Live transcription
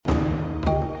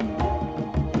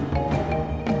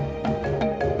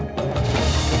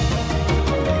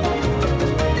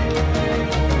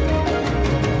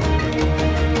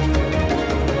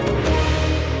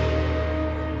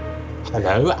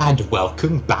Hello and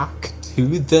welcome back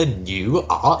to the New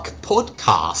Arc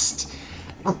podcast.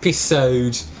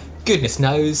 Episode, goodness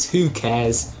knows, who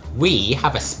cares? We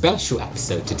have a special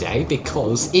episode today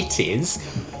because it is,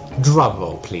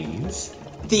 drumroll please,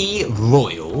 the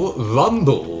Royal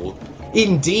Rumble.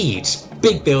 Indeed,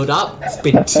 big build up, it's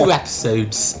been 2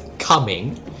 episodes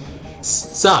coming.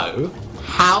 So,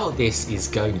 how this is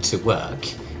going to work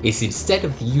is instead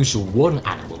of the usual 1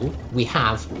 animal, we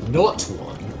have not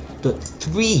 1, but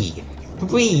 3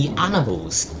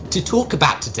 animals to talk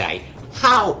about today.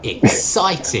 How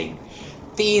exciting!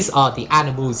 These are the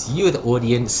animals you, the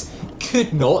audience,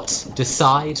 could not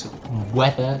decide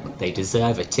whether they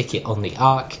deserve a ticket on the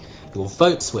Ark. Your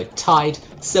votes were tied,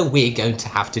 so we're going to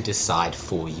have to decide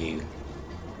for you.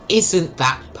 Isn't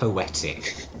that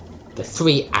poetic? The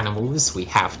 3 animals we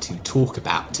have to talk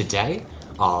about today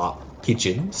are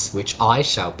pigeons, which I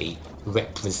shall be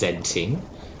representing.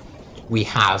 We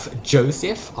have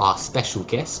Joseph, our special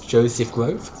guest, Joseph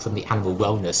Grove from the Animal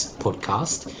Wellness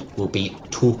podcast, will be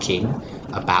talking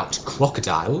about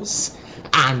crocodiles.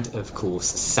 And of course,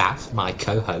 Sav, my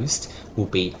co-host, will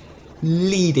be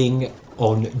leading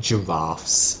on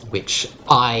giraffes, which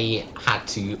I had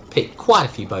to pick quite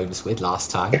a few bones with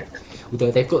last time, although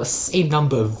they've got the same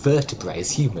number of vertebrae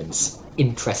as humans.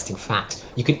 Interesting fact.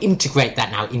 You can integrate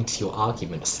that now into your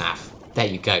argument, Sav. There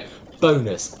you go.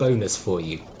 Bonus for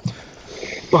you.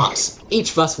 But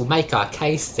each of us will make our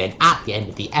case, then at the end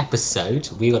of the episode,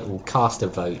 we will cast a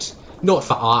vote. Not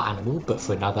for our animal, but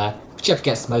for another. Whichever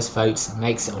gets the most votes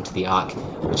makes it onto the Ark.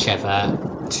 Whichever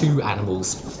 2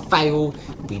 animals fail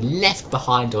will be left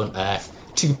behind on Earth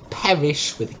to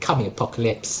perish with the coming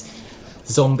apocalypse,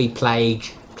 zombie plague,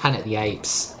 Planet of the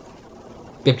Apes,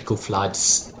 biblical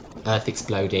floods, Earth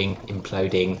exploding,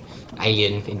 imploding,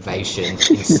 alien invasion,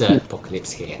 insert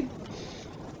apocalypse here.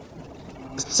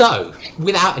 So,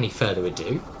 without any further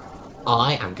ado,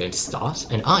 I am going to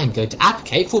start and I am going to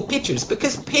advocate for pigeons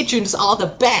because pigeons are the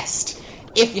best.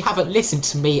 If you haven't listened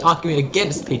to me arguing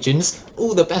against pigeons,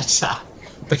 all the better,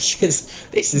 because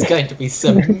this is going to be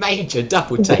some major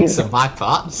double takes on my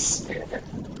parts.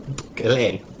 Buckle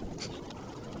in.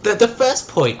 The first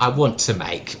point I want to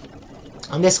make,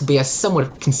 and this will be a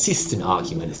somewhat consistent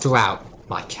argument throughout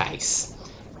my case,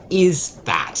 is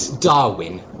that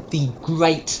Darwin, the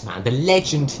great man, the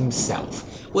legend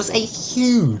himself, was a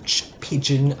huge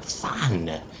pigeon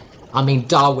fan. I mean,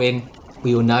 Darwin,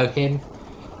 we all know him,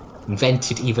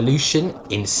 invented evolution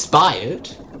inspired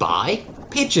by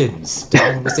pigeons.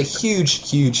 Darwin was a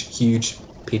huge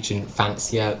pigeon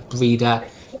fancier, breeder,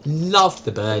 loved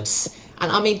the birds,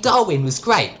 and I mean, Darwin was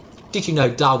great. Did you know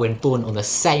Darwin, born on the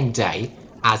same day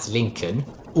as Lincoln,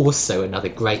 also another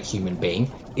great human being?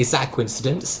 Is that a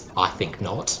coincidence? I think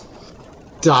not.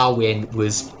 Darwin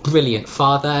was brilliant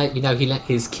father. You know, he let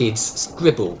his kids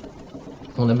scribble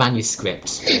on a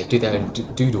manuscript, do their own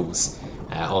doodles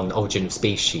on Origin of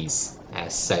Species.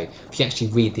 So if you actually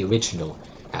read the original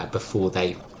before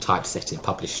they typeset and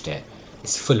published it,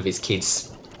 it's full of his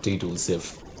kids' doodles of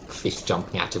fish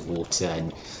jumping out of water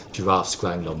and giraffes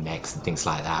growing long necks and things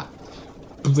like that.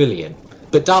 Brilliant.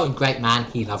 But Darwin, great man,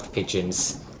 he loved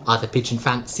pigeons. Other pigeon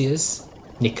fanciers,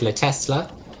 Nikola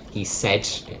Tesla, he said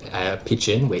a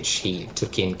pigeon, which he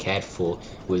took in, cared for,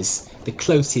 was the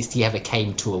closest he ever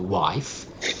came to a wife,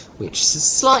 which is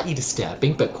slightly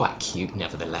disturbing, but quite cute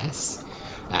nevertheless.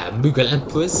 Mughal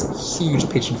emperors, huge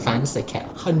pigeon fans, they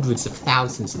kept hundreds of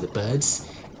thousands of the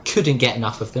birds, couldn't get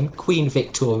enough of them. Queen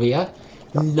Victoria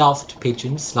loved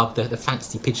pigeons, loved the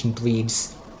fancy pigeon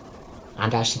breeds,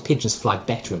 and actually pigeons fly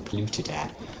better in polluted air,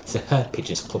 so her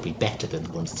pigeons are probably better than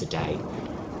the ones today.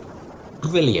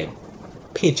 Brilliant.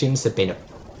 Pigeons have been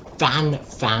a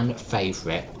fan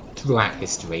favourite throughout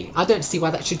history. I don't see why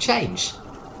that should change.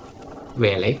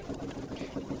 Really.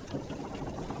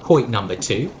 Point number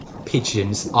 2.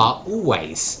 Pigeons are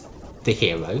always the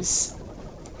heroes.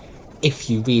 If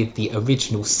you read the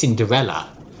original Cinderella.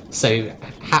 So,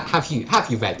 have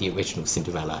you read the original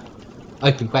Cinderella?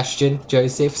 Open question,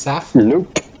 Joseph, Saf?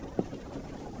 Nope.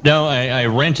 No, I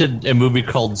rented a movie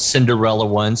called Cinderella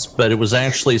once, but it was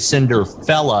actually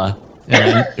Cinderfella,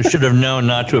 and I should have known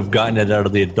not to have gotten it out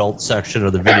of the adult section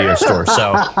of the video store.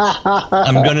 So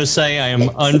I'm going to say I am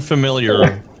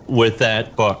unfamiliar with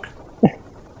that book.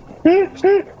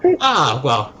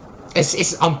 Well,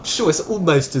 I'm sure it's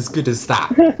almost as good as that.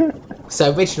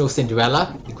 So, original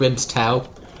Cinderella, the Grimm's Tale.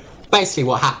 Basically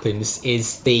what happens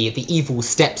is the evil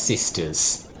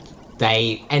stepsisters,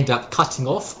 they end up cutting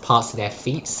off parts of their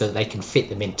feet so that they can fit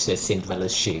them into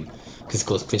Cinderella's shoe. Because, of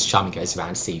course, Prince Charming goes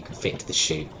around so you can fit into the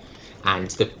shoe.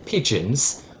 And the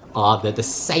pigeons are the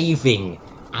saving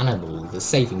animal, the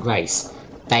saving grace.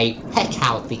 they peck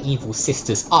out the evil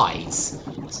sister's eyes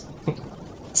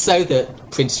so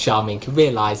that Prince Charming can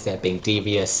realise they're being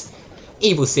devious.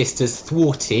 Evil sisters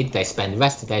thwarted, they spend the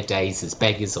rest of their days as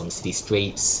beggars on city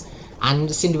streets,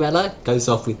 and Cinderella goes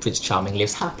off with Prince Charming,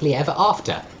 lives happily ever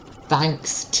after,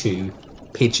 thanks to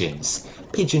pigeons.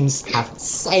 Pigeons have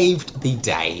saved the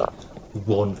day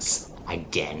once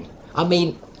again. I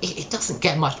mean, it doesn't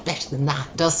get much better than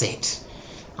that, does it?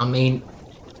 I mean,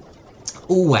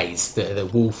 always the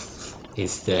wolf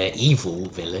is the evil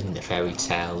villain in the fairy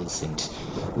tales, and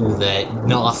all the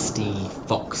nasty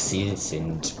foxes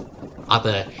and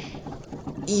other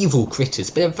evil critters,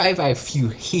 but there are very, very few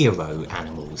hero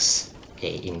animals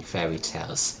in fairy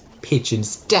tales.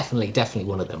 Pigeons, definitely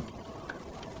one of them.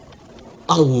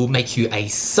 I will make you a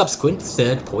subsequent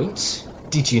third point.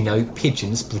 Did you know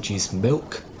pigeons produce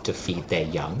milk to feed their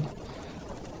young?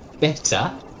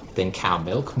 Better than cow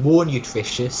milk, more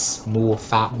nutritious, more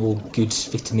fat, more good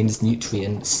vitamins,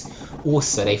 nutrients.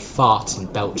 Also, they fart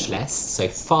and belch less, so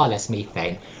far less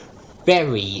methane.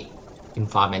 Very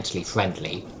environmentally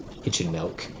friendly, pigeon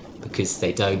milk, because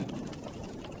they don't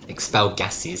expel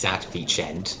gases out of each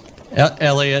end.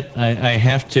 Elliot, I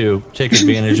have to take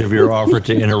advantage of your offer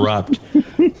to interrupt.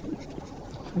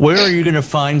 Where are you going to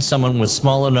find someone with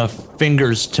small enough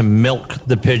fingers to milk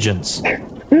the pigeons?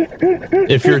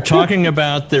 If you're talking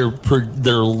about their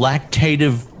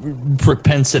lactative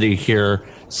propensity here,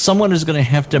 someone is going to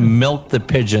have to milk the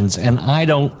pigeons, and I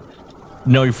don't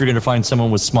know if you're going to find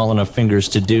someone with small enough fingers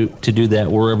to do that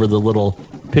wherever the little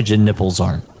pigeon nipples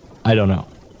are. I don't know.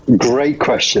 Great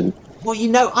question. Well, you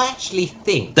know, I actually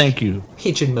think Thank you.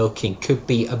 pigeon milking could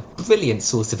be a brilliant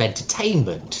source of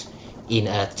entertainment in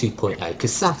Earth 2.0,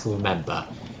 because Seth will remember,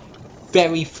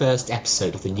 very first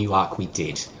episode of the new arc we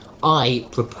did, I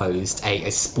proposed a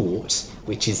sport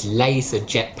which is laser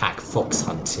jetpack fox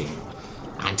hunting,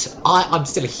 and I'm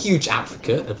still a huge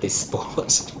advocate of this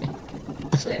sport.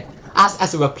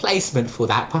 As a replacement for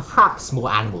that, perhaps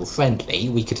more animal friendly,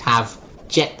 we could have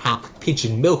jetpack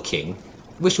pigeon milking,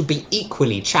 which would be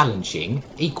equally challenging,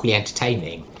 equally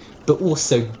entertaining, but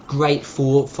also great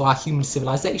for our human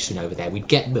civilization over there. We'd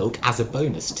get milk as a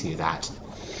bonus to that.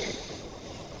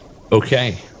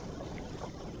 Okay.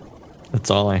 That's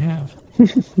all I have.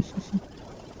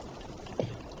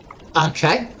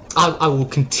 Okay, I will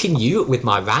continue with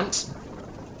my rant.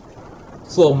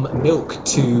 From milk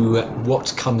to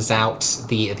what comes out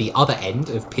the other end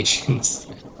of pigeons,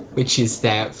 which is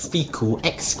their fecal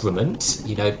excrement,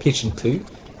 you know, pigeon poo,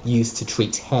 used to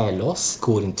treat hair loss,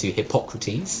 according to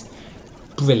Hippocrates.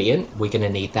 Brilliant, we're going to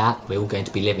need that. We're all going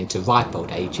to be living to ripe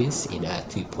old ages in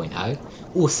Earth 2.0.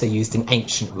 Also used in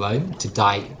ancient Rome to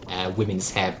dye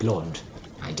women's hair blonde.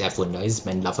 And everyone knows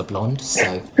men love a blonde,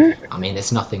 so, I mean,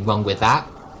 there's nothing wrong with that.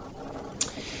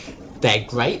 They're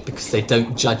great because they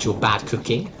don't judge your bad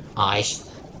cooking.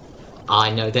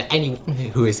 I know that anyone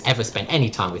who has ever spent any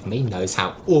time with me knows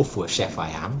how awful a chef I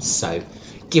am, so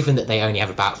given that they only have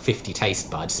about 50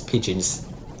 taste buds, pigeons,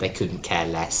 they couldn't care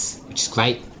less, which is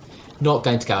great. Not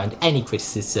going to go under any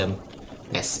criticism.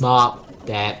 They're smart,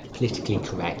 they're politically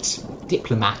correct,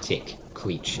 diplomatic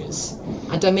creatures.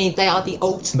 And I mean, they are the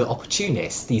ultimate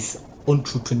opportunists, these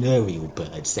entrepreneurial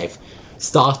birds. They've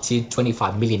started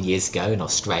 25 million years ago in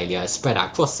Australia, spread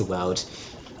out across the world,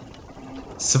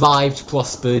 survived,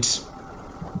 prospered,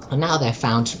 and now they're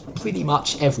found pretty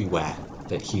much everywhere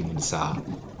that humans are.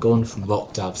 Gone from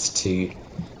rock doves to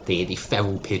the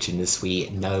feral pigeons we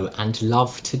know and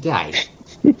love today.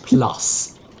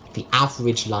 Plus, the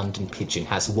average London pigeon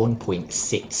has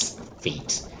 1.6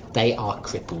 feet. They are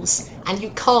cripples, and you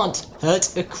can't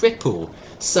hurt a cripple.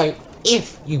 So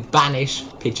if you banish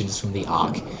pigeons from the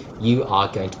ark, you are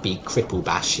going to be cripple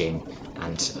bashing,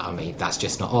 and I mean, that's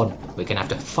just not on. We're going to have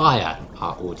to fire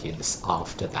our audience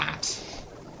after that.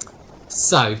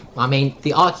 So, I mean,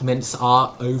 the arguments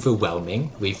are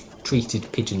overwhelming. We've treated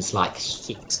pigeons like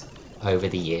shit over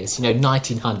the years. You know,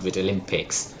 1900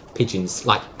 Olympics, pigeons,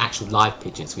 like actual live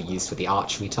pigeons, were used for the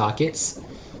archery targets.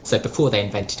 So before they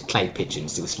invented clay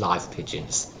pigeons, it was live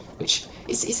pigeons, which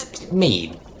is a bit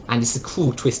mean, and it's a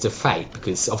cruel twist of fate,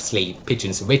 because obviously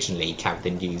pigeons originally carried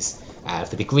the news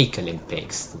for the Greek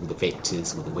Olympics, all the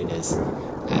victors, all the winners,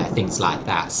 things like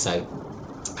that. So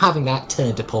having that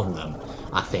turned upon them,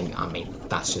 I mean,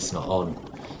 that's just not on.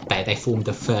 They formed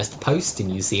the first post in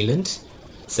New Zealand,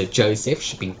 so Joseph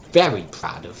should be very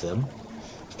proud of them.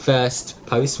 First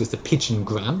post was the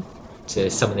pigeongram to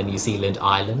some of the New Zealand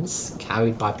islands,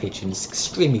 carried by pigeons,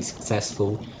 extremely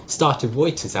successful. Started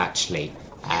Reuters actually,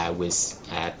 was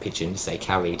pigeons. They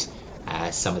carried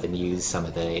some of the news, some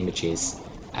of the images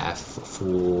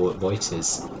for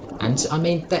Reuters. And I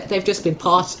mean, they've just been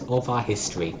part of our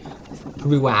history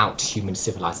throughout human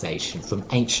civilization, from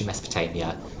ancient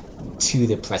Mesopotamia to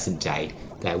the present day.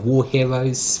 They're war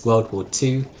heroes. World War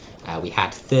II, we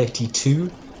had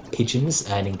 32 pigeons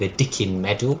earning the Dickin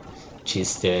Medal, which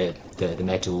is the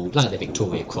medal like the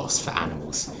Victoria Cross for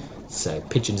animals. So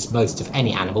pigeons, most of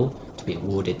any animal to be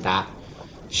awarded that.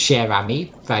 Sher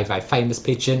Ami, very, very famous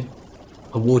pigeon,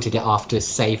 awarded it after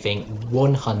saving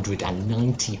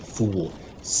 194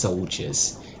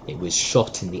 soldiers. It was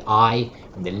shot in the eye,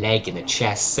 in the leg, in the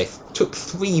chest, so it took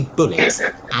 3 bullets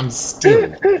and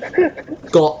still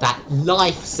got that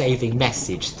life-saving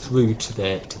message through to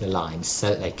the lines so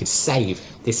that they could save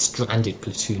this stranded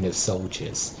platoon of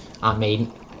soldiers. I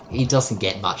mean, it doesn't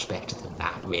get much better than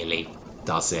that, really,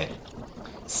 does it?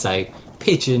 So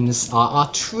pigeons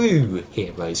are true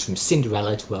heroes from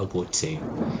Cinderella to World War II.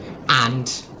 And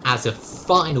as a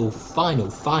final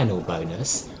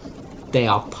bonus, they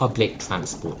are public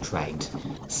transport trained.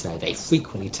 So they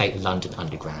frequently take the London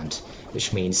Underground,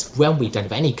 which means when we don't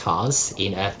have any cars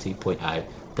in Earth 2.0,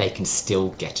 they can still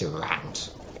get around.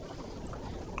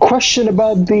 Question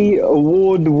about the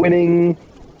award-winning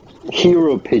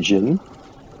hero pigeon.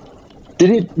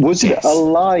 Was it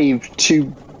alive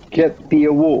to get the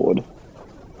award?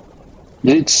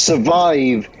 Did it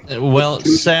survive? Well,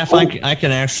 Saf, I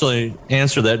can actually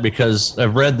answer that because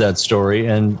I've read that story,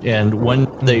 and when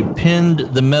they pinned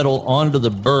the medal onto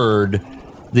the bird,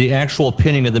 the actual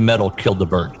pinning of the medal killed the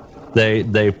bird.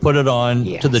 They put it on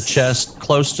to the chest,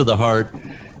 close to the heart,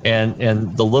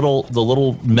 and the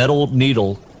little metal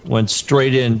needle went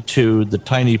straight into the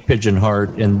tiny pigeon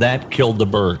heart, and that killed the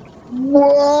bird.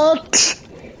 What?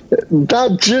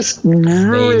 That just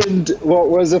ruined what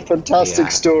was a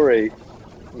fantastic story.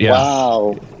 Yeah.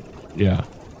 Wow. Yeah.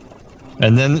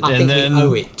 And then I think we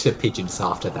owe it to pigeons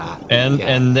after that.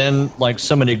 And then, like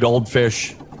so many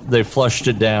goldfish, they flushed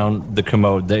it down the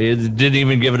commode. They didn't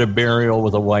even give it a burial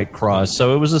with a white cross.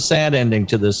 So it was a sad ending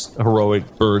to this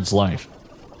heroic bird's life.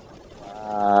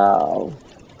 Wow.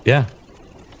 Yeah.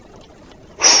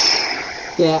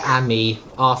 Yeah, Ami,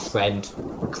 our friend,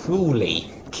 cruelly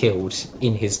killed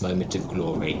in his moment of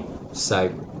glory.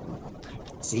 So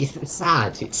it's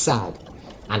sad. It's sad.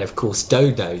 And of course,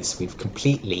 dodos we've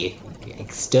completely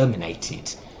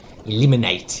exterminated,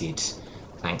 eliminated,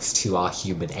 thanks to our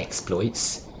human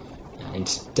exploits. And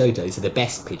dodos are the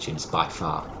best pigeons by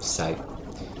far. So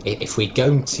if we're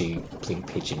going to bring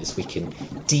pigeons, we can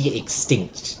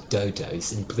de-extinct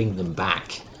dodos and bring them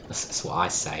back. That's what I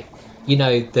say. You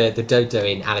know, the dodo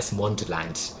in Alice in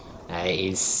Wonderland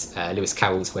is Lewis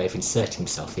Carroll's way of inserting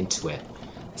himself into it.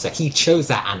 So he chose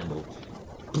that animal.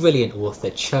 Brilliant author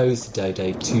chose the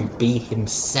dodo to be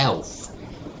himself,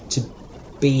 to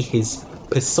be his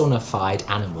personified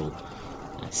animal.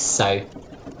 So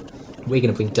we're going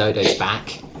to bring dodos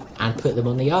back and put them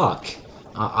on the ark.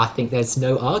 I think there's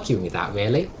no arguing with that,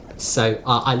 really. So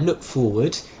I look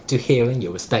forward to hearing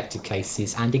your respective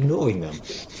cases and ignoring them.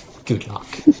 Good luck.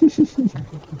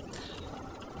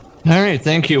 All right,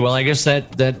 thank you. Well, I guess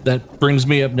that brings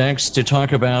me up next to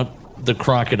talk about the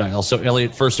crocodile. So,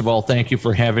 Elliot, first of all, thank you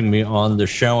for having me on the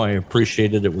show. I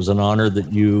appreciate it. It was an honor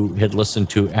that you had listened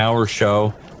to our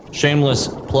show. Shameless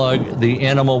plug, the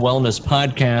Animal Wellness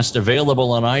Podcast,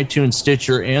 available on iTunes,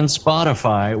 Stitcher, and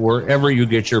Spotify, wherever you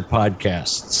get your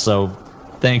podcasts. So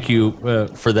thank you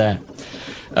for that.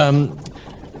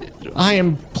 I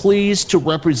am pleased to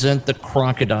represent the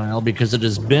crocodile because it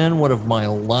has been one of my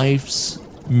life's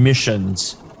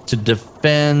missions to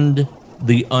defend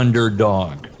the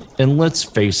underdog. And let's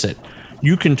face it,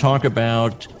 you can talk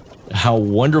about how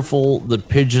wonderful the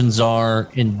pigeons are,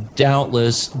 and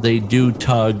doubtless they do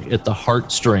tug at the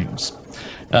heartstrings.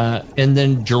 And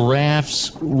then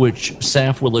giraffes, which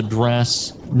Saf will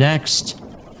address next.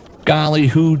 Golly,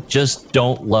 who just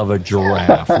don't love a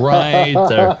giraffe, right?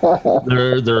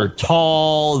 They're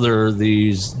tall. They're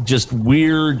these just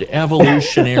weird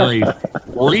evolutionary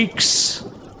freaks.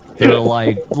 They're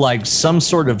like some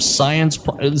sort of science.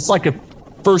 It's like a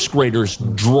first grader's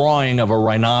drawing of a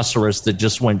rhinoceros that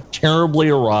just went terribly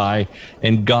awry,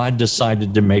 and God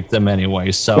decided to make them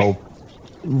anyway. So,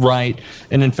 right.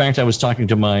 And in fact, I was talking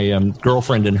to my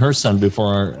girlfriend and her son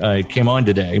before I came on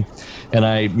today, and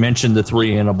I mentioned the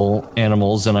three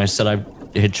animals, and I said I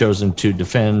had chosen to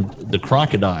defend the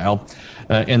crocodile,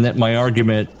 and that my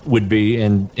argument would be,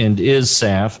 and is,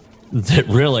 Saf, that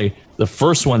really the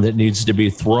first one that needs to be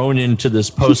thrown into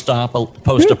this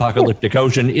post-apocalyptic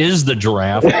ocean is the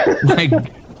giraffe.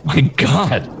 My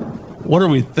God, what are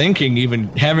we thinking even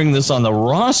having this on the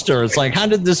roster? It's like, how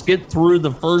did this get through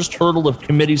the first hurdle of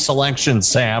committee selection,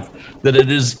 Saf, that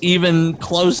it is even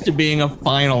close to being a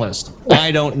finalist?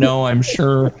 I don't know. I'm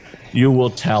sure you will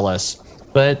tell us.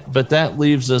 But that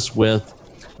leaves us with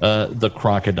the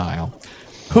crocodile.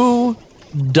 Who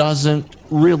doesn't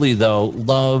really, though,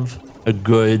 love a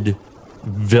good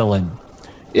villain?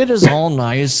 It is all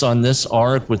nice on this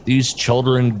arc with these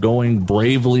children going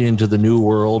bravely into the new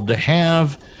world to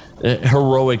have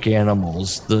heroic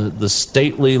animals, the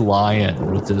stately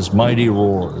lion with his mighty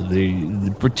roar,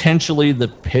 the potentially the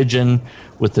pigeon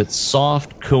with its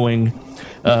soft cooing.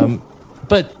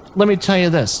 But let me tell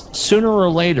you this, sooner or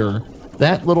later,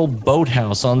 that little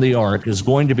boathouse on the ark is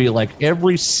going to be like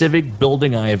every civic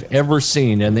building I have ever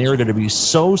seen, and they are going to be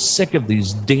so sick of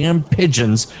these damn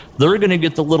pigeons, they're going to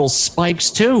get the little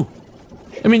spikes too.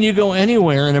 I mean, you go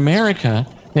anywhere in America,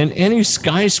 and any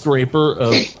skyscraper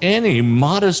of any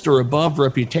modest or above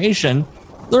reputation,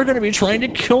 they're going to be trying to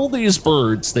kill these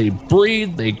birds. They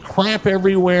breed, they crap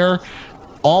everywhere.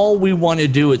 All we want to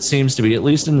do, it seems to be, at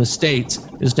least in the States,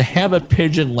 is to have a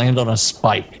pigeon land on a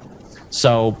spike.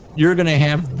 So you're going to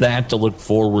have that to look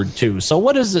forward to. So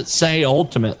what does it say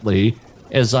ultimately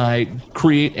as I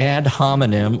create ad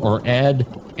hominem or ad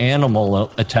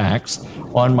animal attacks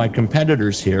on my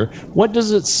competitors here? What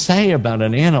does it say about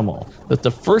an animal that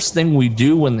the first thing we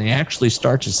do when they actually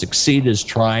start to succeed is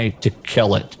try to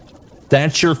kill it?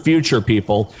 That's your future,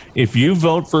 people. If you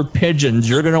vote for pigeons,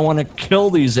 you're going to want to kill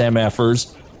these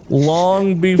MFers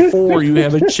long before you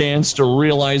have a chance to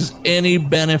realize any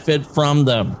benefit from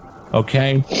them.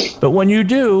 Okay? But when you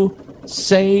do,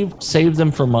 save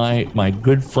them for my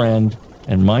good friend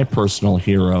and my personal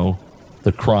hero,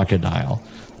 the crocodile.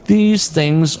 These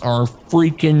things are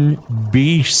freaking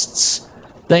beasts.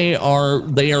 They are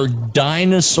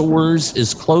dinosaurs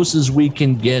as close as we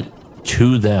can get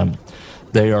to them.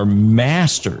 They are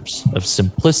masters of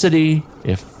simplicity,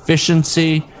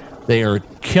 efficiency. They are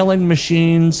killing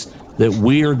machines that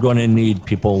we are going to need,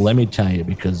 people, let me tell you,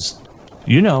 because,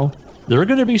 there are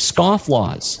going to be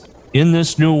scofflaws in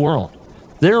this new world.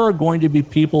 There are going to be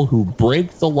people who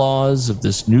break the laws of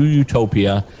this new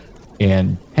utopia,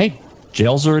 and, hey,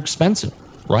 jails are expensive,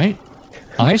 right?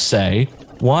 I say,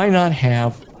 why not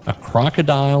have a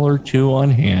crocodile or two on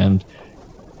hand?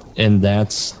 And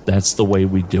that's the way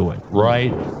we do it,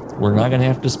 right? We're not going to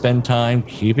have to spend time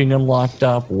keeping them locked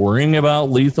up, worrying about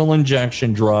lethal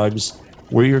injection drugs.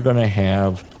 We are going to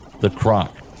have the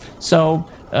croc. So,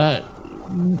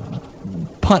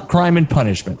 crime and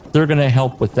punishment, they're going to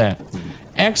help with that.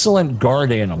 Excellent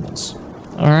guard animals,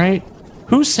 all right?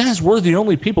 Who says we're the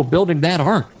only people building that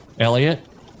ark, Elliot?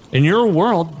 In your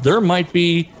world, there might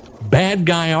be bad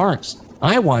guy arks.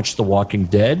 I watch The Walking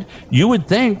Dead. You would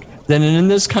think that in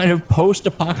this kind of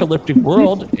post-apocalyptic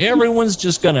world, everyone's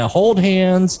just going to hold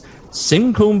hands,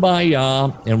 sing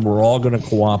Kumbaya, and we're all going to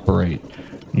cooperate.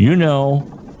 I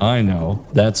know,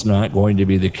 that's not going to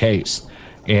be the case.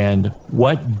 And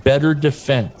what better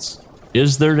defense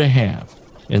is there to have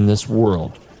in this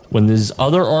world when these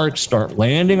other arcs start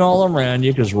landing all around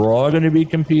you, because we're all going to be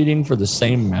competing for the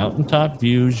same mountaintop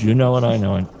views, you know it, I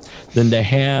know it, than to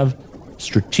have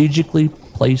strategically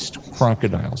placed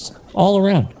crocodiles all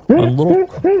around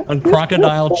on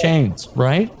crocodile chains,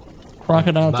 right?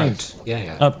 Crocodile chains.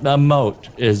 Yeah. A moat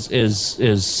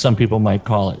is some people might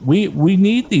call it. We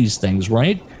need these things,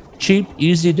 right? Cheap,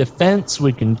 easy defense.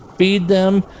 We can feed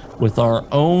them with our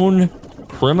own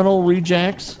criminal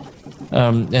rejects,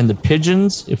 and the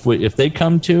pigeons. If they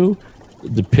come to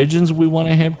the pigeons we want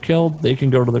to have killed, they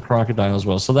can go to the crocodile as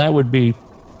well. So that would be,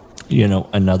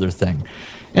 another thing.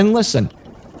 And listen,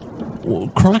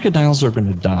 crocodiles are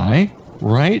going to die,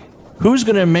 right? Who's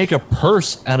going to make a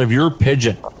purse out of your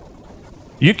pigeon?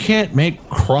 You can't make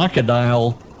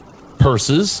crocodile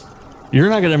purses. You're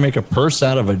not going to make a purse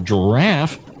out of a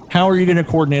giraffe. How are you going to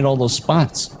coordinate all those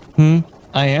spots?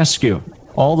 I ask you.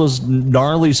 All those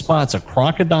gnarly spots. A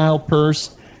crocodile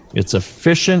purse, it's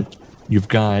efficient. You've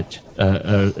got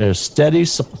a steady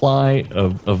supply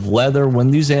of leather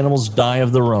when these animals die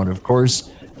of their own. Of course,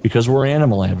 because we're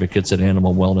animal advocates at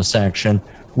Animal Wellness Action,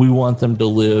 we want them to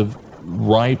live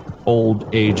ripe old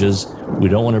ages. We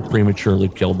don't want to prematurely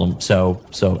kill them. So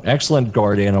excellent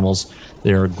guard animals.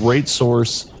 They're a great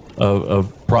source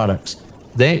of products.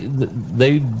 They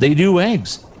do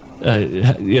eggs.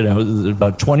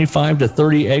 About 25 to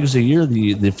 30 eggs a year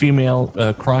the female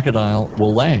crocodile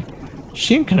will lay.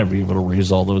 She ain't gonna be able to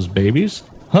raise all those babies.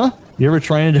 Huh? You ever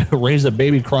trying to raise a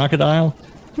baby crocodile?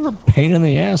 You're a pain in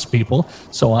the ass, people.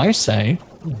 So I say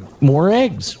more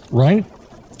eggs, right?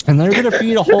 And they're gonna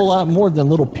feed a whole lot more than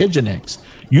little pigeon eggs.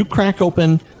 You crack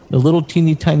open the little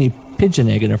teeny tiny pigeon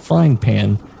egg in a frying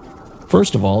pan,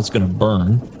 first of all, it's going to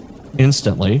burn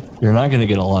instantly. You're not going to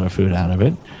get a lot of food out of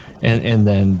it. And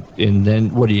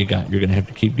then what do you got? You're going to have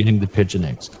to keep getting the pigeon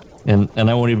eggs. And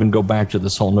I won't even go back to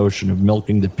this whole notion of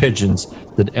milking the pigeons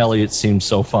that Elliot seems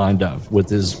so fond of with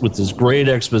his great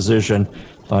exposition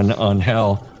on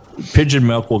how pigeon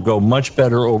milk will go much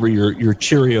better over your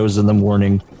Cheerios in the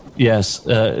morning. Yes,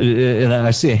 and I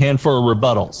see a handful of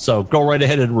rebuttals. So go right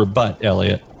ahead and rebut,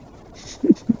 Elliot.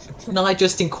 Can I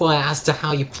just inquire as to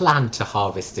how you plan to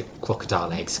harvest the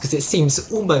crocodile eggs? Because it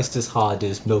seems almost as hard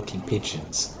as milking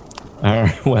pigeons. All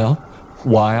right, well,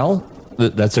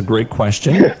 that's a great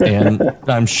question, and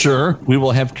I'm sure we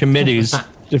will have committees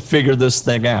to figure this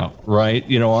thing out, right?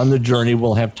 On the journey,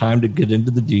 we'll have time to get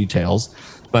into the details,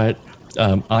 but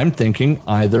I'm thinking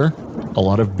either a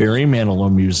lot of Barry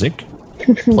Manilow music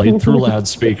played through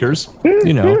loudspeakers,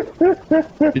 you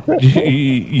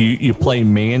play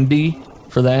Mandy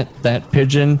for that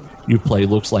pigeon, you play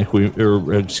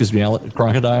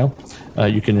crocodile.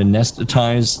 You can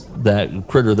anesthetize that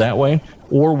critter that way,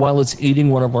 or while it's eating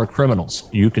one of our criminals,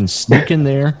 you can sneak in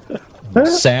there.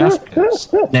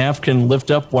 Snaf can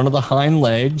lift up one of the hind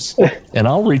legs, and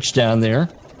I'll reach down there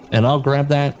and I'll grab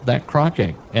that croc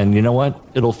egg. And you know what?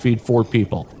 It'll feed 4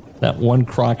 people. That one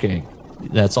croc egg.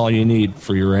 That's all you need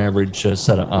for your average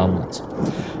set of omelets.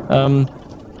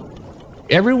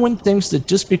 Everyone thinks that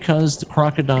just because the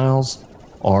crocodiles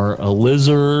are a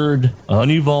lizard,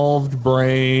 unevolved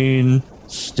brain,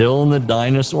 still in the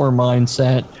dinosaur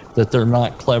mindset, that they're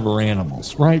not clever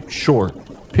animals, right? Sure,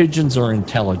 pigeons are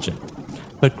intelligent.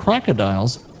 But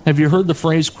crocodiles, have you heard the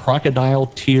phrase crocodile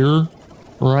tear,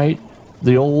 right?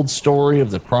 The old story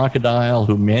of the crocodile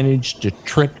who managed to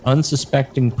trick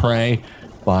unsuspecting prey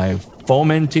by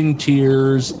fomenting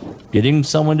tears, getting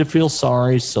someone to feel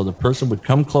sorry so the person would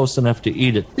come close enough to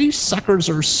eat it. These suckers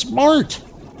are smart.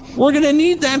 We're going to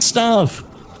need that stuff.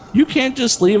 You can't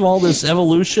just leave all this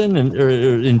evolution and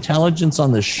intelligence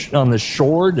on the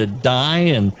shore to die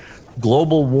and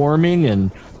global warming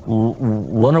and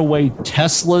runaway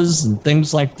Teslas and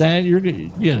things like that.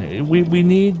 We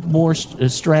need more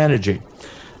strategy.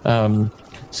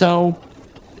 So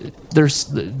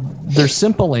they're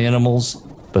simple animals,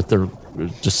 but they're,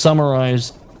 to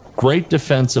summarize, great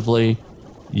defensively.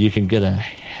 You can get a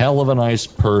hell of a nice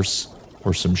purse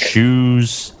or some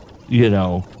shoes,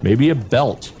 maybe a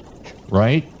belt,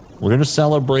 right? We're going to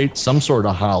celebrate some sort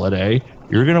of holiday.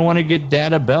 You're going to want to get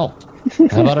Dad a belt.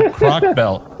 How about a croc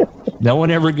belt? No one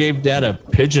ever gave Dad a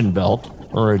pigeon belt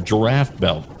or a giraffe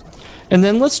belt. And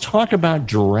then let's talk about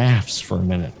giraffes for a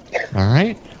minute. All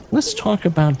right? Let's talk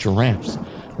about giraffes.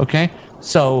 Okay?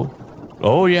 So,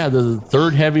 the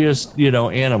third heaviest,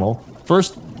 animal.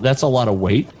 First, that's a lot of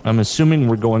weight. I'm assuming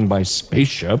we're going by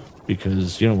spaceship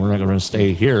because, we're not going to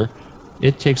stay here.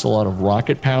 It takes a lot of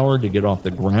rocket power to get off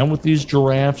the ground with these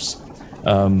giraffes.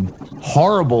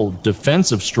 Horrible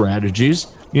defensive strategies.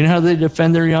 You know how they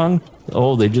defend their young?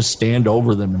 Oh, they just stand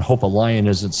over them and hope a lion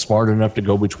isn't smart enough to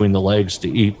go between the legs to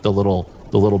eat the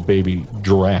little baby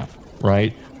giraffe,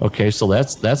 right? Okay, so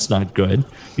that's not good.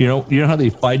 You know how they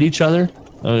fight each other?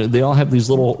 They all have these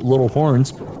little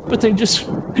horns, but they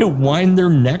wind their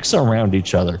necks around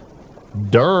each other.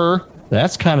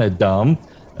 That's kind of dumb.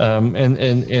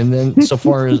 And then so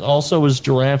far as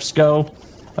giraffes go,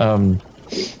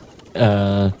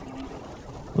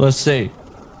 let's see,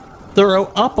 they're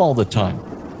up all the time.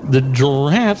 The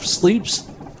giraffe sleeps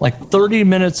like 30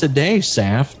 minutes a day,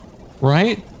 Saf,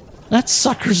 right? That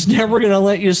sucker's never going to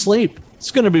let you sleep. It's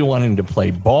going to be wanting to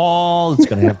play ball. It's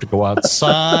going to have to go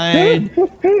outside.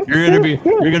 You're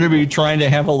going to be trying to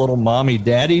have a little mommy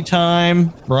daddy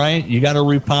time, right? You got to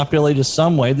repopulate it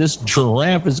some way. This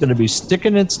giraffe is going to be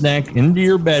sticking its neck into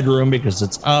your bedroom because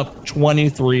it's up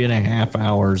 23 and a half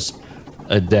hours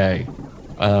a day.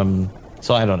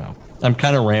 So I don't know. I'm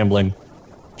kind of rambling.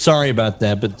 Sorry about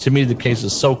that, but to me the case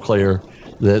is so clear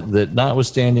that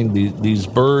notwithstanding these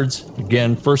birds,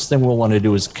 again, first thing we'll want to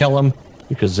do is kill them,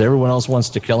 because everyone else wants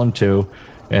to kill them too.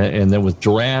 And then with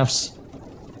giraffes,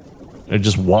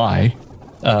 just why?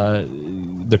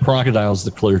 The crocodile is the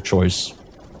clear choice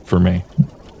for me.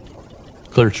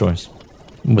 Clear choice.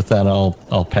 With that,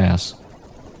 I'll pass.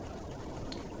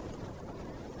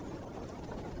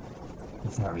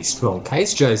 Very strong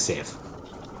case, Joseph.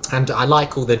 And I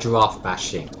like all the giraffe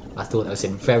bashing. I thought that was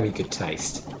in very good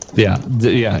taste. Yeah.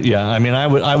 I mean,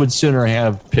 I would sooner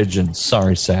have pigeons.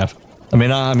 Sorry, Saf.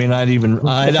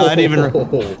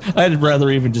 I'd rather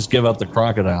even just give up the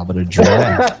crocodile, but a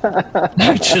giraffe.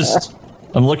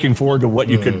 I'm looking forward to what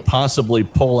you could possibly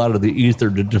pull out of the ether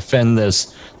to defend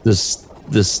this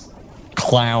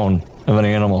clown of an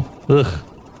animal. Ugh.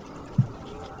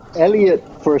 Elliot,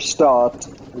 for a start,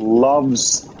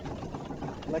 loves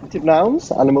collective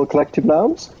nouns, animal collective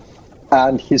nouns,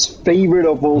 and his favorite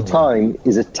of all time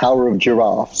is a tower of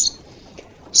giraffes.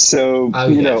 So,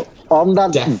 you know, on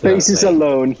that basis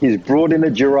alone, he's brought in a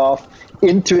giraffe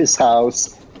into his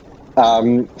house,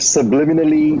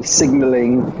 subliminally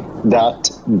signaling that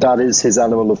that is his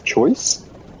animal of choice.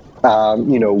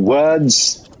 You know,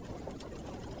 words,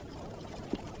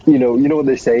 you know what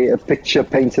they say, a picture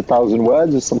paints 1,000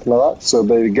 words or something like that. So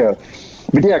there you go.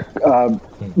 But yeah,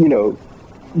 you know,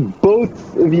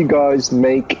 both of you guys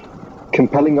make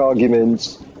compelling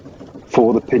arguments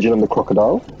for the pigeon and the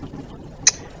crocodile.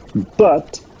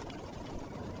 But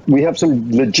we have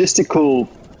some logistical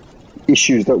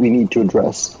issues that we need to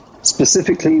address,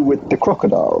 specifically with the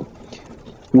crocodile.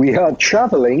 We are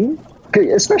traveling,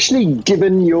 especially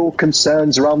given your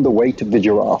concerns around the weight of the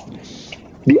giraffe.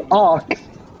 The ark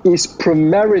is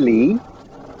primarily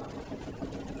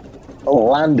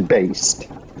land-based,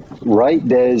 right?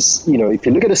 There's, you know, if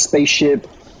you look at a spaceship,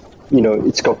 you know,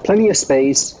 it's got plenty of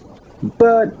space,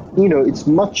 but, you know, it's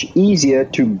much easier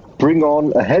to bring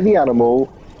on a heavy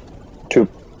animal to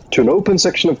an open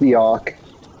section of the ark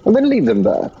and then leave them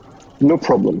there. No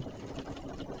problem.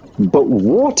 But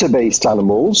water-based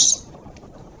animals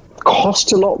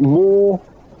cost a lot more,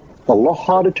 a lot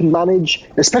harder to manage,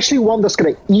 especially one that's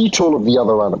going to eat all of the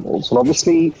other animals. And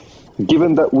obviously,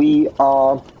 given that we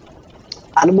are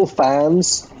animal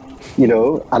fans, you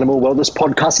know, Animal Wellness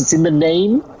Podcast, it's in the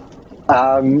name.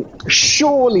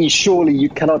 Surely you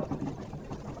cannot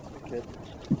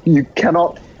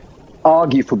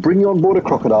argue for bringing on board a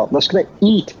crocodile that's going to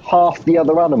eat half the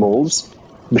other animals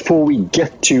before we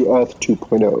get to Earth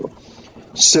 2.0.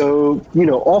 So, you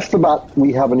know, off the bat,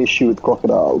 we have an issue with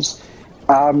crocodiles.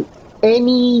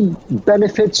 Any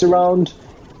benefits around,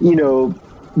 you know,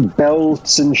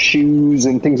 belts and shoes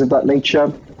and things of that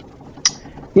nature?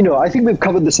 You know, I think we've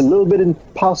covered this a little bit in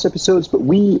past episodes, but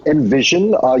we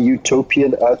envision our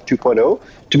utopian Earth 2.0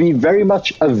 to be very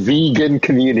much a vegan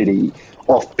community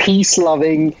of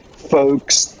peace-loving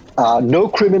folks, no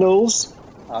criminals,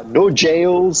 no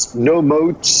jails, no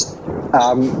moats,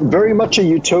 very much a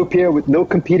utopia with no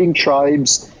competing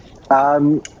tribes,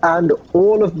 and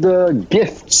all of the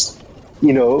gifts,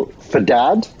 you know, for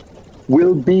Dad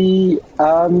will be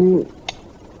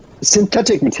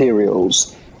synthetic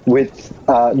materials with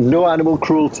no animal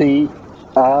cruelty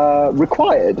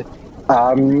required.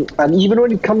 And even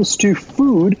when it comes to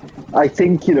food, I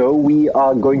think, you know, we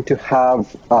are going to have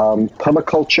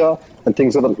permaculture and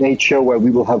things of that nature where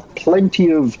we will have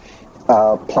plenty of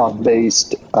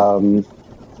plant-based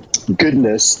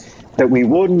goodness that we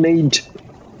won't need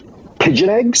pigeon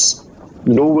eggs,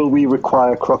 nor will we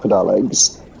require crocodile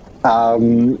eggs.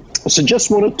 So just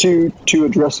wanted to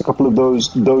address a couple of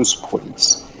those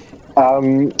points.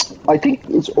 I think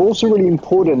it's also really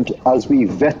important as we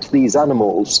vet these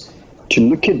animals to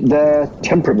look at their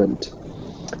temperament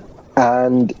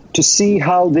and to see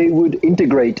how they would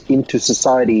integrate into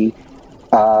society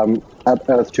at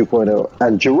Earth 2.0.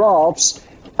 And giraffes,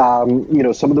 you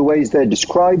know, some of the ways they're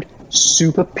described,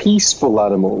 super peaceful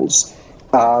animals,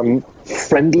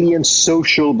 friendly and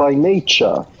social by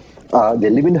nature. They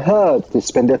live in herds. They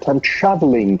spend their time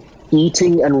traveling,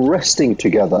 eating and resting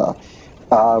together.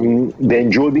 They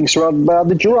enjoy being surrounded by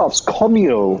other giraffes,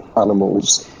 communal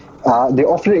animals. They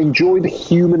often enjoy the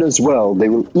human as well. They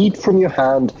will eat from your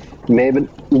hand, may even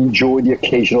enjoy the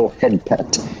occasional head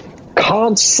pet.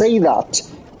 Can't say that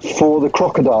for the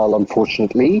crocodile,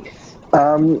 unfortunately.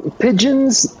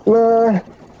 Pigeons,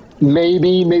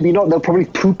 maybe not. They'll probably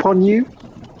poop on you,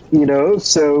 you know,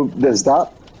 so there's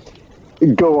that.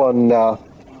 Go on,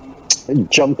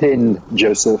 jump in,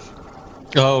 Joseph.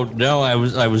 Oh no,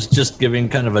 I was just giving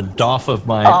kind of a doff of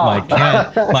my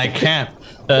cat.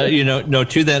 You know, no,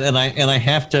 to that, and I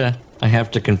have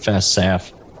to confess,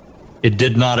 Saf, it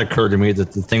did not occur to me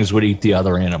that the things would eat the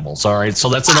other animals. All right, so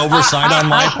that's an oversight on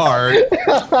my part.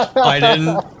 I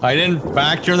didn't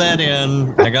factor that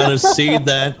in. I got to cede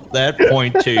that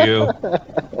point to you.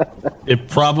 It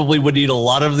probably would eat a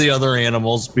lot of the other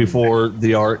animals before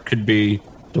the ark could be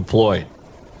deployed.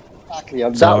 Exactly.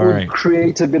 That would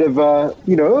create a bit of a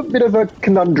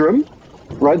conundrum,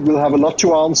 right? We'll have a lot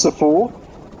to answer for.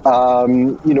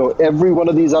 You know, every one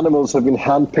of these animals have been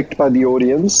handpicked by the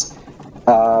audience.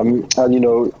 And, you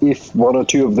know, if one or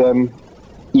two of them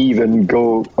even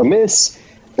go amiss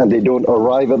and they don't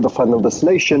arrive at the final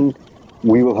destination,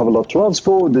 we will have a lot to answer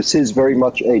for. This is very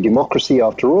much a democracy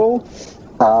after all.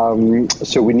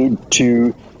 So we need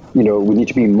to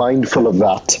be mindful of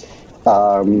that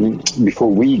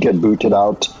before we get booted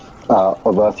out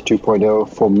of Earth 2.0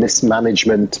 for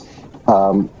mismanagement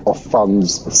of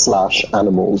funds /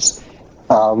 animals.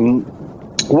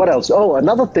 What else? Oh,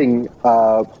 another thing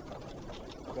about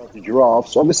the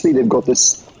giraffes. Obviously, they've got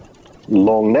this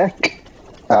long neck,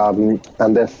 and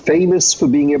they're famous for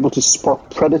being able to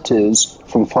spot predators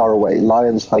from far away.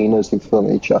 Lions, hyenas, things of that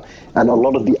nature. And a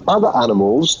lot of the other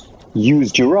animals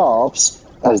use giraffes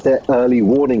as their early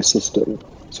warning system.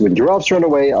 So when giraffes run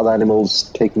away, other animals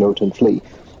take note and flee.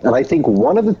 And I think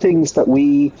one of the things that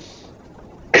we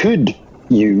could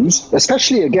use,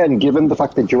 especially again, given the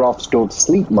fact that giraffes don't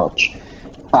sleep much,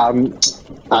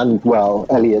 and well,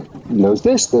 Elliot knows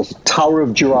this, there's a tower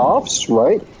of giraffes,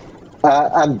 right?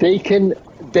 And they can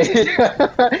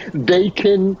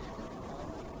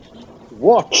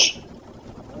watch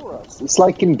for us. It's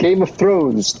like in Game of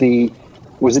Thrones,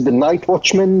 was it the Night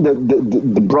Watchmen,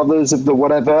 the brothers of the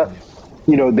whatever,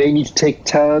 they need to take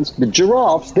turns. The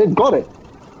giraffes, they've got it.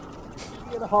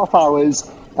 3.5 hours,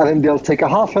 and then they'll take a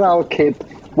half an hour kip.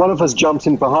 One of us jumps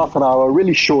in for half an hour,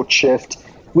 really short shift.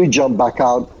 We jump back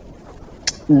out.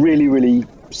 Really, really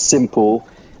simple.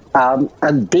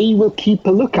 And they will keep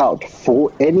a lookout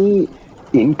for any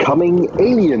incoming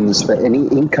aliens, for any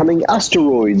incoming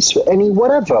asteroids, for any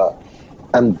whatever.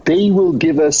 And they will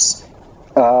give us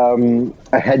a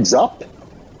heads up.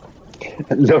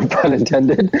 No pun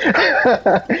intended.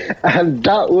 And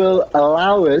that will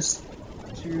allow us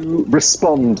to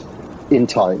respond in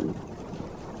time.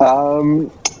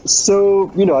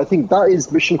 So, I think that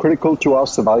is mission critical to our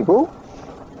survival.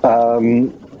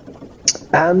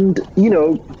 And,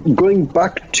 going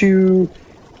back to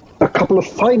a couple of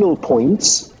final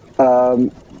points,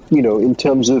 in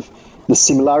terms of the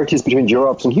similarities between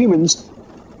giraffes and humans,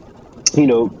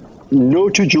 no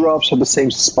two giraffes have the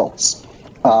same spots,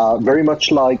 very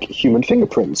much like human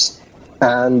fingerprints.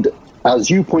 And as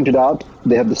you pointed out,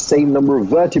 they have the same number of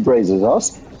vertebrae as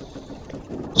us.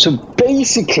 So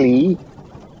basically,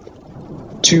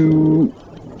 to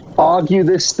argue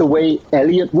this the way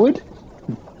Elliot would,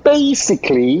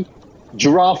 basically,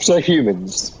 giraffes are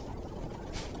humans.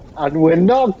 And we're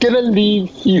not going to leave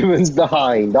humans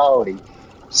behind, are we?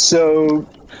 So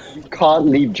you can't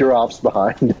leave giraffes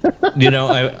behind.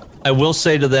 I will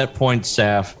say to that point,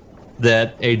 Saf,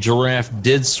 that a giraffe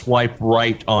did swipe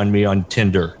right on me on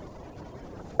Tinder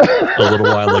a little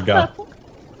while ago.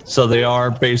 So they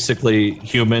are basically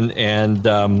human, and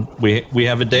we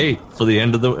have a date for the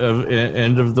end of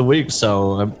the week.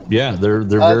 So yeah, they're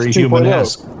very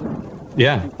human-esque.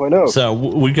 Yeah. 2.0. So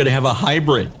we could have a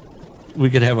hybrid. We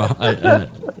could have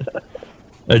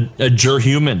a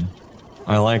jur-human.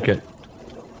 I like it.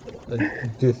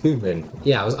 A human.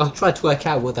 Yeah, I'll try to work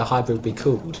out what the hybrid would be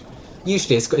called.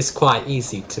 Usually it's quite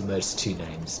easy to merge two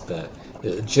names, but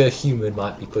Girpigeodile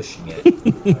might be pushing it.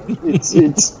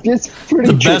 It's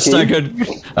pretty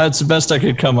tricky. That's the best I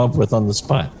could come up with on the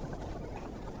spot.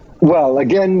 Well,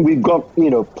 again, we've got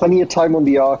plenty of time on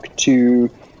the arc to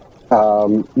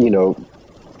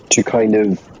to kind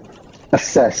of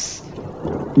assess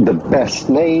the best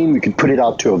name. We could put it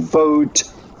out to a vote.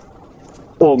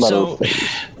 All manner of things.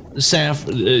 Saf,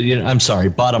 I'm sorry.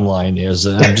 Bottom line is,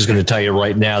 I'm just going to tell you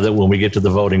right now that when we get to the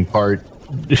voting part,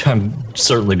 I'm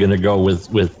certainly going to go with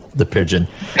the pigeon,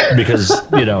 because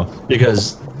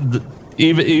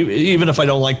even if I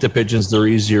don't like the pigeons, they're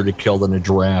easier to kill than a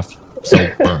giraffe.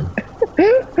 So burn.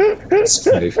 It's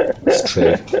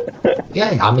true.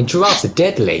 Yeah, I mean, giraffes are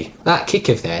deadly. That kick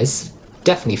of theirs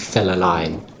definitely fell a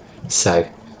line. So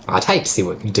I'd hate to see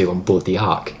what we can do on board the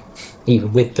Ark,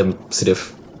 even with them sort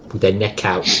of with their neck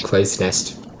out, crow's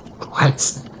nest.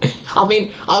 I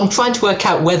mean, I'm trying to work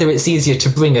out whether it's easier to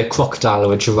bring a crocodile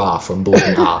or a giraffe on board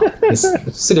an Ark. It's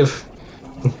sort of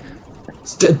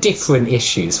different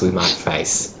issues we might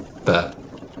face, but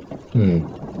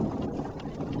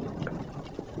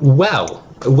Well.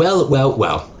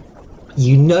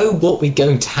 You know what we're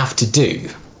going to have to do.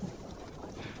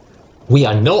 We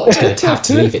are not going to have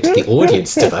to leave it to the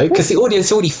audience to vote, because the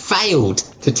audience already failed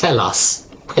to tell us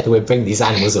whether we bring these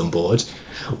animals on board.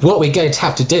 What we're going to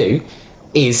have to do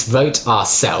is vote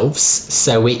ourselves.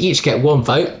 So we each get one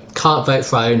vote. Can't vote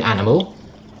for our own animal.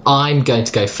 I'm going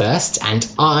to go first, and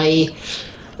I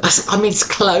mean, it's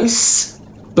close,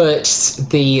 but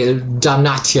the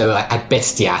damnatio ad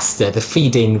bestias, the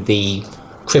feeding the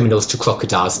criminals to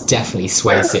crocodiles, definitely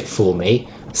sways it for me.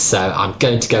 So I'm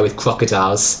going to go with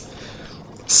crocodiles.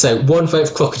 So one vote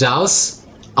for crocodiles.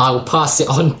 I will pass it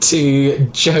on to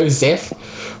Joseph.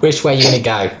 Which way are you going to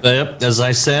go? Yep. As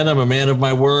I said, I'm a man of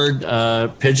my word.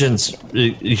 Pigeons,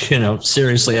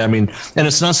 seriously. I mean, and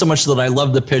it's not so much that I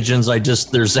love the pigeons.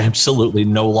 There's absolutely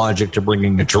no logic to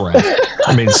bringing a giraffe.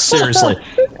 I mean, seriously.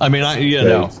 I mean,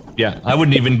 I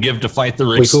wouldn't even give to fight the.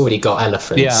 We've already got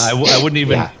elephants. Yeah, I wouldn't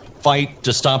even fight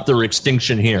to stop their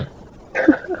extinction here.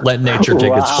 Let nature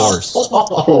take its course.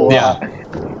 Wow. Yeah.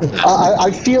 I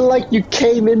feel like you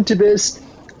came into this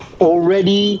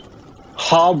already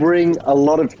harboring a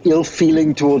lot of ill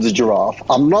feeling towards a giraffe.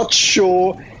 I'm not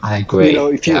sure. I agree.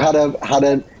 If you had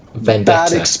a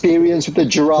bad experience with the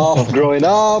giraffe growing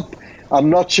up. I'm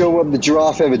not sure what the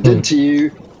giraffe ever did to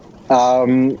you.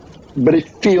 But it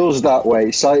feels that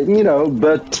way. So,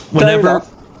 but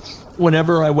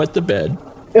whenever I wet the bed,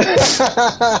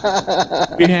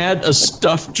 we had a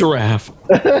stuffed giraffe,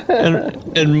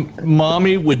 and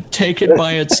Mommy would take it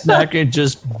by its neck and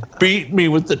just beat me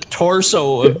with the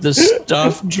torso of the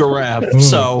stuffed giraffe.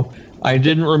 So I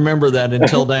didn't remember that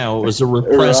until now. It was a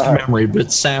repressed memory,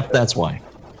 but Sap, that's why.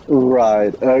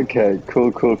 Right. Okay.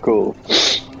 Cool.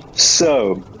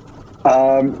 So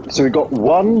we got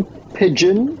one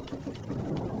pigeon,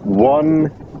 one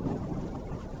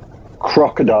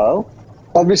crocodile.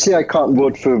 Obviously, I can't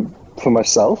vote for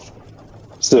myself.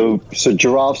 So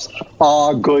giraffes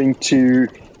are going to,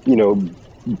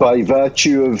 by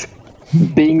virtue of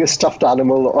being a stuffed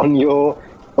animal on your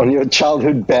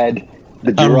childhood bed,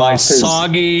 the giraffe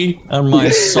on my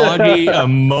soggy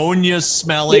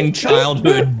ammonia-smelling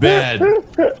childhood bed.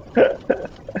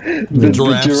 The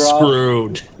giraffe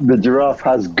screwed. The giraffe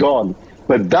has gone,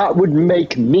 but that would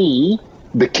make me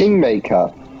the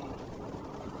kingmaker.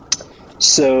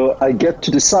 So I get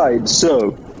to decide.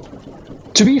 So,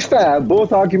 to be fair,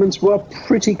 both arguments were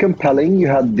pretty compelling. You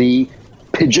had the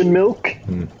pigeon milk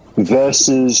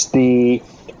versus the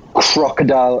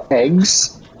crocodile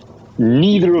eggs,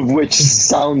 neither of which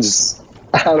sounds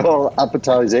at all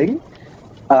appetizing.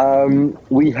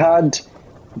 We had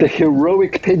the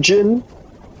heroic pigeon,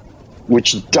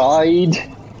 which died,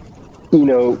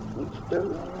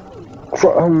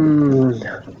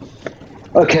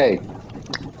 okay.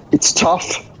 It's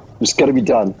tough. It's got to be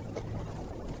done.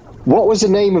 What was the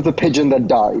name of the pigeon that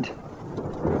died?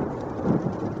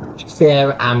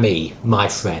 Fair Ami, my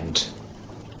friend.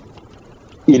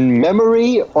 In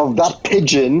memory of that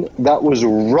pigeon that was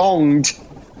wronged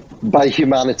by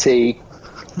humanity,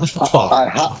 I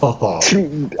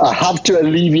have to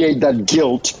alleviate that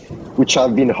guilt, which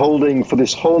I've been holding for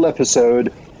this whole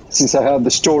episode since I heard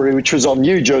the story, which was on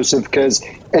you, Joseph, because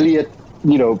Elliot,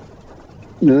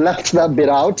 left that bit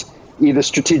out, either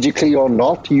strategically or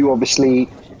not. You obviously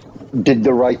did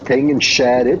the right thing and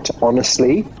shared it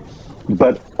honestly.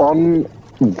 But on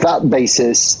that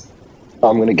basis,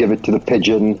 I'm going to give it to the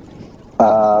pigeon.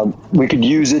 We could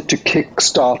use it to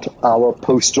kickstart our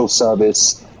postal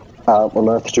service on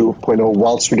Earth 2.0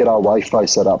 whilst we get our Wi-Fi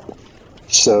set up.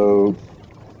 So,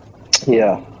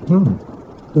 yeah.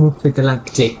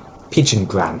 Intergalactic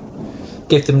pigeongram.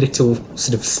 Give them little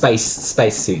sort of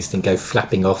space suits and go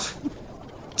flapping off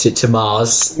to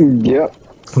Mars. Yep.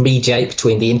 Mediate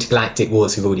between the intergalactic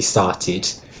wars we've already started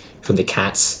from the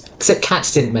cats. Except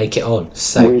cats didn't make it on,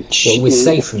 so we're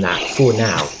safe from that for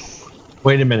now.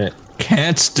 Wait a minute.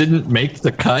 Cats didn't make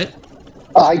the cut?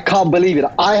 I can't believe it.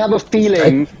 I have a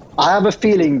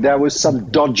feeling there was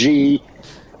some dodgy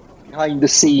behind the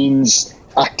scenes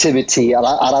activity, and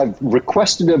I've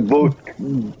requested a vote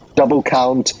double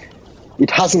count. It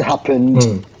hasn't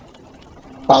happened.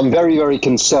 I'm very, very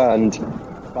concerned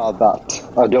about that.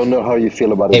 I don't know how you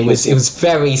feel about it. It was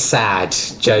very sad,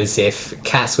 Joseph.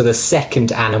 Cats were the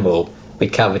second animal we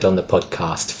covered on the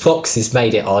podcast. Foxes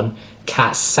made it on.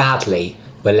 Cats, sadly,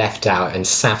 were left out, and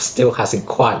Saf still hasn't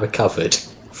quite recovered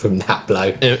from that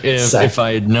blow. If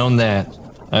I had known that,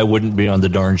 I wouldn't be on the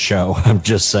darn show. I'm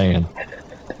just saying.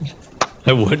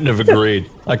 I wouldn't have agreed.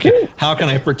 How can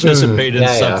I participate in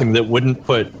something that wouldn't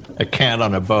put a cat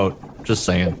on a boat? Just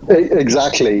saying.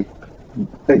 Exactly.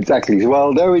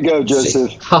 Well, there we go,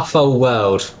 Joseph. Huffle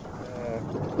world.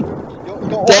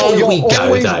 There we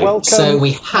go, though. So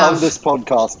we have on this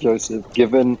podcast, Joseph,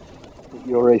 given that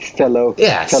you're a fellow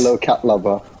cat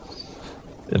lover.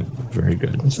 Very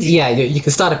good. Yeah, you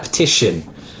can start a petition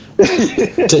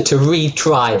to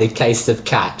retry the case of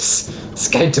cats. It's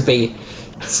going to be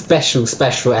a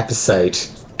special episode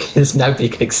because nobody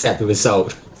can accept the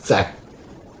result. So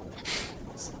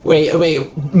we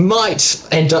might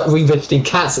end up revisiting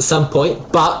cats at some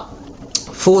point, but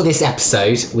for this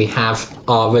episode we have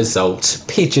our result.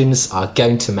 Pigeons are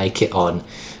going to make it on.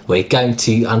 We're going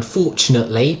to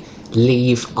unfortunately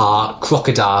leave our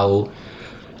crocodile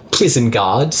prison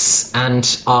guards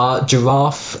and our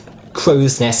giraffe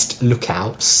crow's nest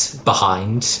lookouts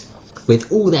behind,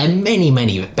 with all their many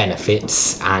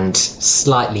benefits and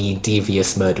slightly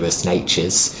devious murderous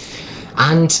natures.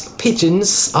 And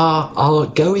pigeons are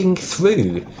going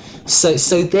through.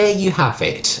 So there you have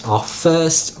it. Our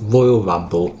first Royal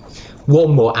Rumble.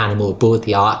 One more animal aboard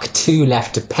the Ark. 2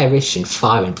 left to perish in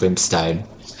fire and brimstone.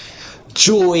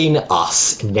 Join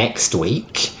us next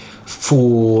week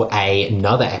for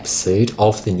another episode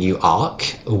of the new Ark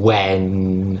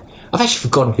when... I've actually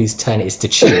forgotten whose turn it is to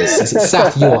choose. Is it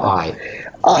Saf, you or I?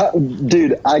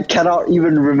 Dude, I cannot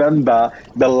even remember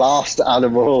the last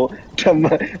animal.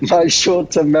 My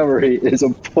short-term memory is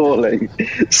appalling,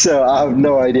 so I have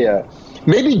no idea.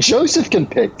 Maybe Joseph can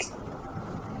pick.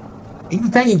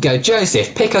 There you go,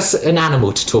 Joseph. Pick us an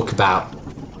animal to talk about.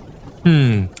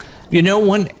 You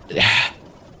know,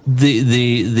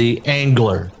 the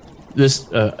angler,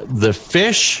 the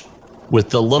fish with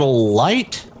the little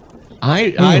light.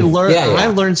 I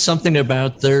learned something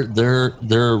about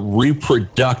their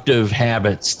reproductive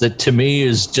habits that to me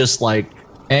is just like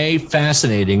A,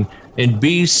 fascinating, and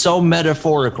B, so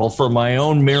metaphorical for my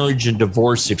own marriage and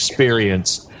divorce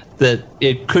experience that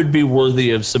it could be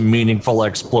worthy of some meaningful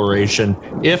exploration,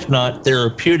 if not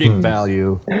therapeutic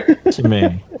value to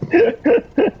me.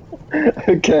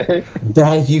 Okay.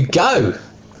 There you go.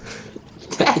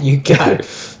 There you go.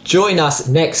 Join us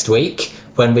next week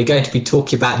when we're going to be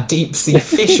talking about deep sea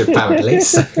fish, apparently.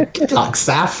 So good luck,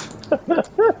 Saf.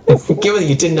 Given that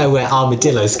you didn't know where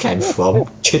armadillos came from,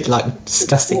 you'd like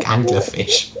disgusting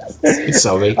anglerfish.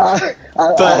 Sorry.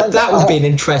 But that would be an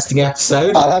interesting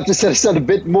episode. I'll have to set aside a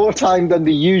bit more time than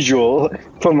the usual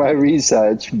for my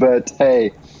research, but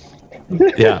hey.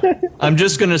 Yeah. I'm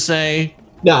just going to say...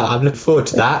 No, I'm looking forward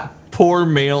to that. Poor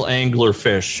male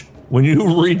anglerfish. When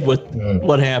you read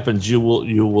what happens, you'll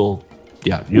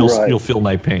feel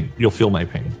my pain. You'll feel my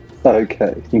pain.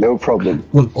 Okay, no problem.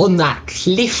 Well, on that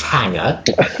cliffhanger,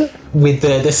 with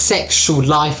the sexual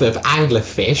life of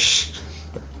anglerfish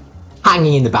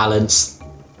hanging in the balance,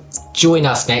 join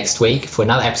us next week for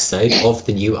another episode of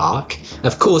the new Ark.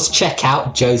 Of course, check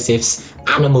out Joseph's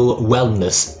Animal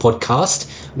Wellness podcast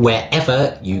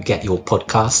wherever you get your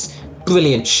podcast.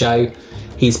 Brilliant show.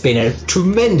 He's been a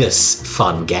tremendous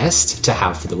fun guest to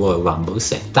have for the Royal Rumble,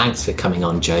 so thanks for coming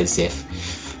on, Joseph.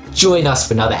 Join us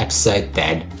for another episode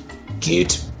then.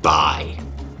 Goodbye.